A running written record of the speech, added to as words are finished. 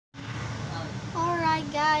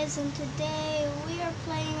guys, and today we are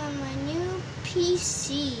playing on my new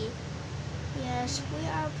PC. Yes, we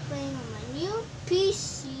are playing on my new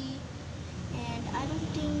PC, and I don't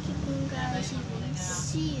think you can guys even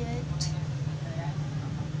see it,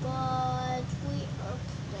 but we are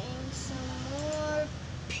playing some more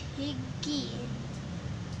Piggy.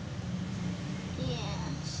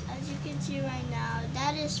 Yes, as you can see right now,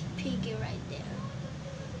 that is Piggy right there.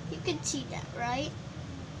 You can see that, right?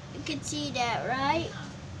 You can see that, right?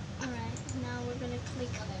 Alright, now we're gonna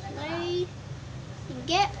click play and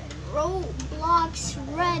get Roblox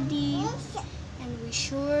ready, and we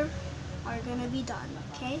sure are gonna be done,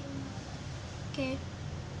 okay? Okay.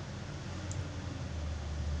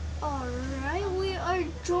 Alright, we are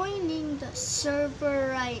joining the server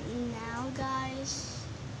right now, guys.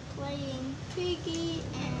 Playing Piggy,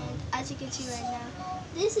 and as you can see right now,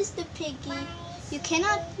 this is the Piggy. You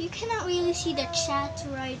cannot really see the chat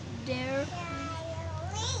right there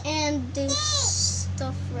and this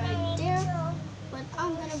stuff right there, but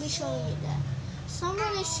I'm gonna be showing you that.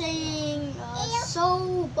 Someone is saying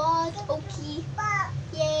so bot okay,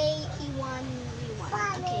 yay, he won, we won.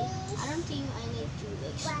 Okay, I don't think I need to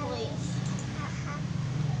explain.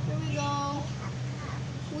 Here we go.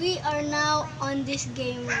 We are now on this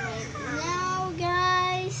game right now,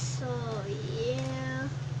 guys.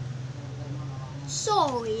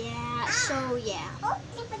 So yeah.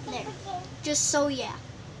 There. Just so yeah.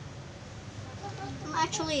 I'm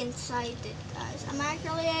actually excited, guys. I'm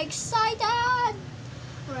actually excited.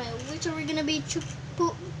 Alright, which are we gonna be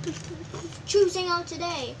choosing out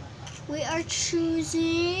today? We are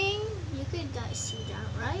choosing. You could guys see that,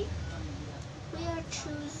 right? We are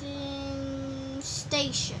choosing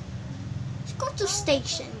station. Let's go to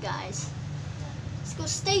station, guys. Let's go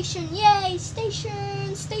station. Yay!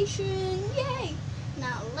 Station. Yay!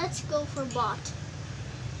 Now let's go for bot.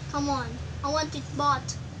 Come on, I want it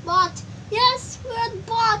bot. Yes, we're at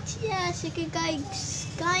bot. Yes, you can guys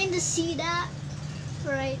kind of see that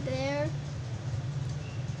right there.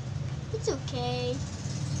 It's okay.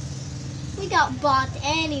 We got bot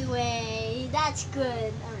anyway. That's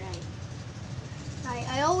good. Alright.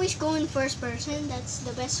 I always go in first person. That's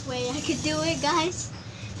the best way I could do it, guys.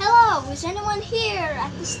 Hello, is anyone here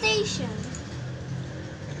at the station?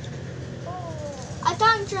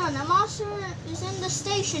 Attention, a monster is in the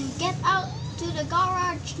station. Get out to the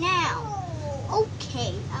garage now.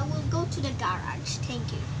 Okay, I will go to the garage.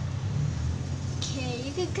 Thank you. Okay,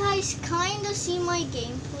 you can guys kind of see my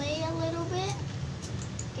gameplay a little bit.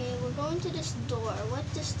 Okay, we're going to this door. What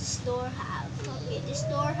does this door have? Okay, this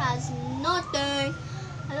door has nothing.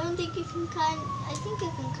 I don't think you can I think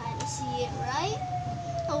you can kind of see it, right?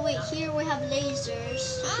 Oh wait, here we have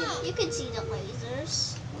lasers. You can see the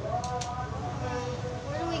lasers.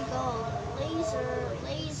 Where do we go?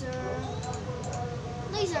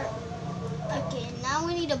 Laser. Okay, now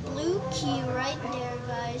we need a blue key right there,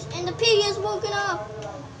 guys. And the pig has woken up.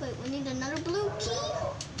 Wait, we need another blue key?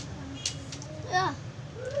 Yeah.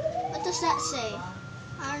 What does that say?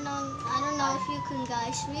 I don't know if you can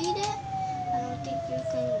guys read it. I don't think you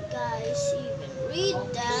can guys even read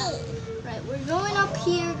that. Right, we're going up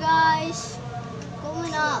here, guys.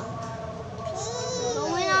 Going up,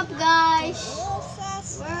 guys.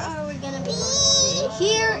 Where are we gonna be?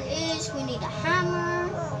 Here is, we need a hammer.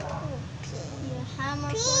 Need a hammer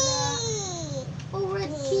for that. Oh,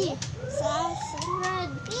 red key.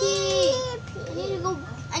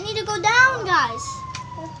 I need to go down, guys.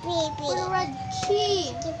 For the red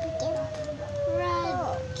key.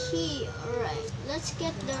 Alright, let's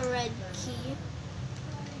get the red key.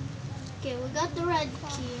 Okay, we got the red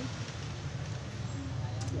key.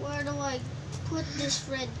 Where do I put this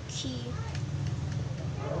red key?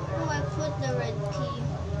 Where do I put the red key?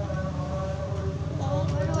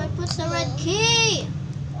 Where do I put the red key?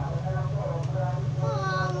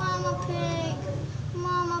 Oh, Mama Pig.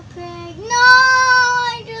 No,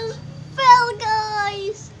 I just fell,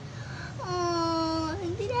 guys. Oh,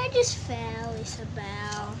 did I just fail,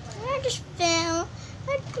 Isabel? I just fell.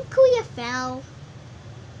 Kuya fell.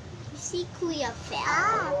 You see, Kuya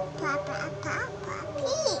fell.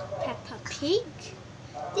 Peppa Pig?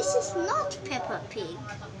 This is not Peppa Pig.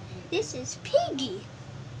 This is Piggy.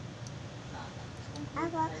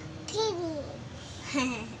 Piggy.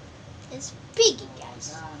 It's Piggy,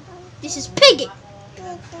 guys. This is Piggy.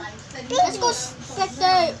 Let's go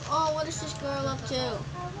spectate. Oh, what is this girl up to?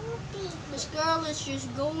 This girl is just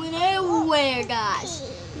going everywhere, guys.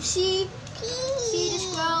 You see this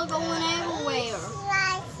girl going everywhere.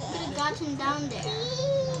 Could have gotten down there.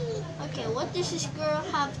 Okay, what does this girl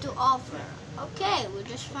have to offer? Okay, we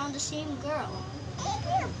just found the same girl.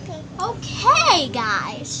 Okay,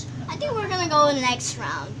 guys. I think we're gonna go in the next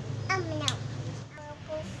round.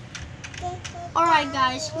 Alright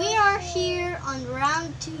guys, we are here on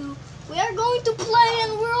round 2. We are going to play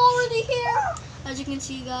and we're already here. As you can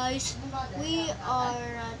see guys, we are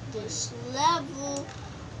at this level.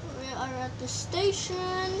 We are at the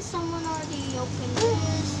station. Someone already opened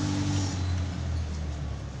this.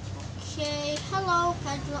 Okay, hello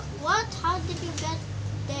Pedro. What? How did you get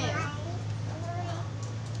there?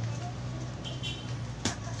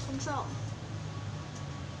 Control.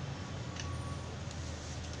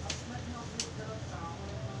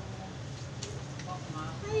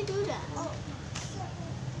 How do you do that?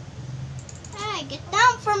 Hey, get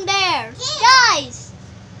down from there! Guys!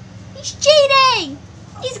 He's cheating!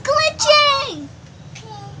 He's glitching!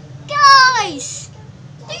 Guys!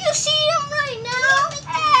 Do you see him right now?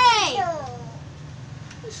 Hey!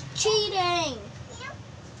 He's cheating!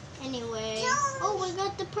 Anyway. Oh, we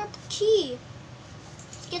got the purple key.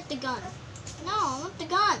 Let's get the gun. No, I want the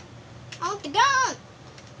gun. I want the gun!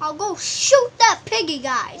 I'll go shoot that piggy,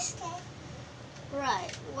 guys.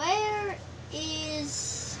 Right, where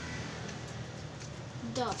is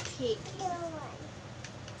the pig?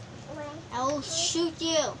 I'll shoot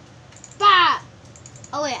you. Bah!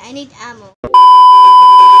 Oh wait, I need ammo.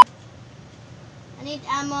 I need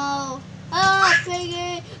ammo. Oh,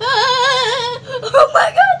 piggy! Ah! Oh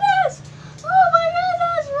my goodness! Oh my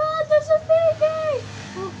goodness! Run! There's a piggy!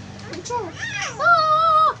 Oh, control!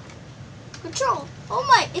 Ah! Control! Oh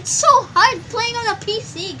my! It's so hard playing on a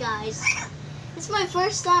PC, guys. It's my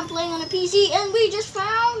first time playing on a PC and we just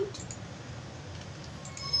found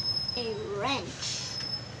a wrench.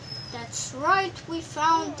 That's right, we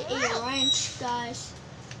found a wrench, guys.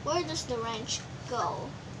 Where does the wrench go?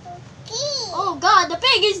 Oh god, the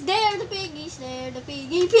pig is there, the piggy's there, the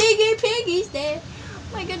piggy's there.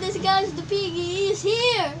 Oh my goodness guys, the piggy is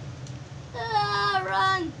here. Ah,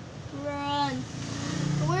 run, run.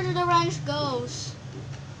 Where do the wrench goes?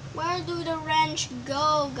 Where do the wrench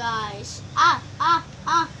go, guys? Ah!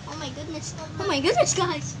 Oh my goodness,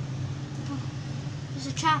 guys. Oh, there's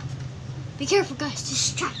a trap. Be careful, guys.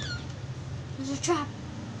 There's a trap. There's a trap.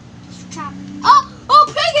 There's a trap. Oh,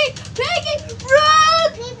 piggy! Piggy!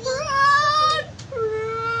 Run! Run!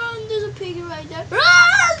 Run! There's a piggy right there. Run!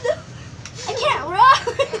 I can't run!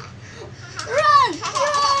 Run!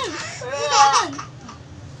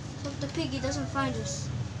 So the piggy doesn't find us.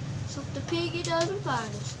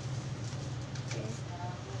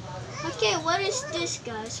 Okay, what is this,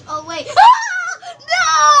 guys? Oh, wait.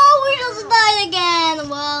 No! We just died again.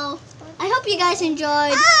 Well, I hope you guys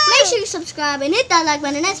enjoyed. Make sure you subscribe and hit that like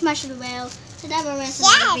button and smash the bell to never miss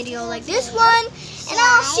another video like this one. And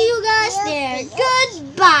I'll see you guys there.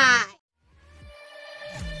 Goodbye.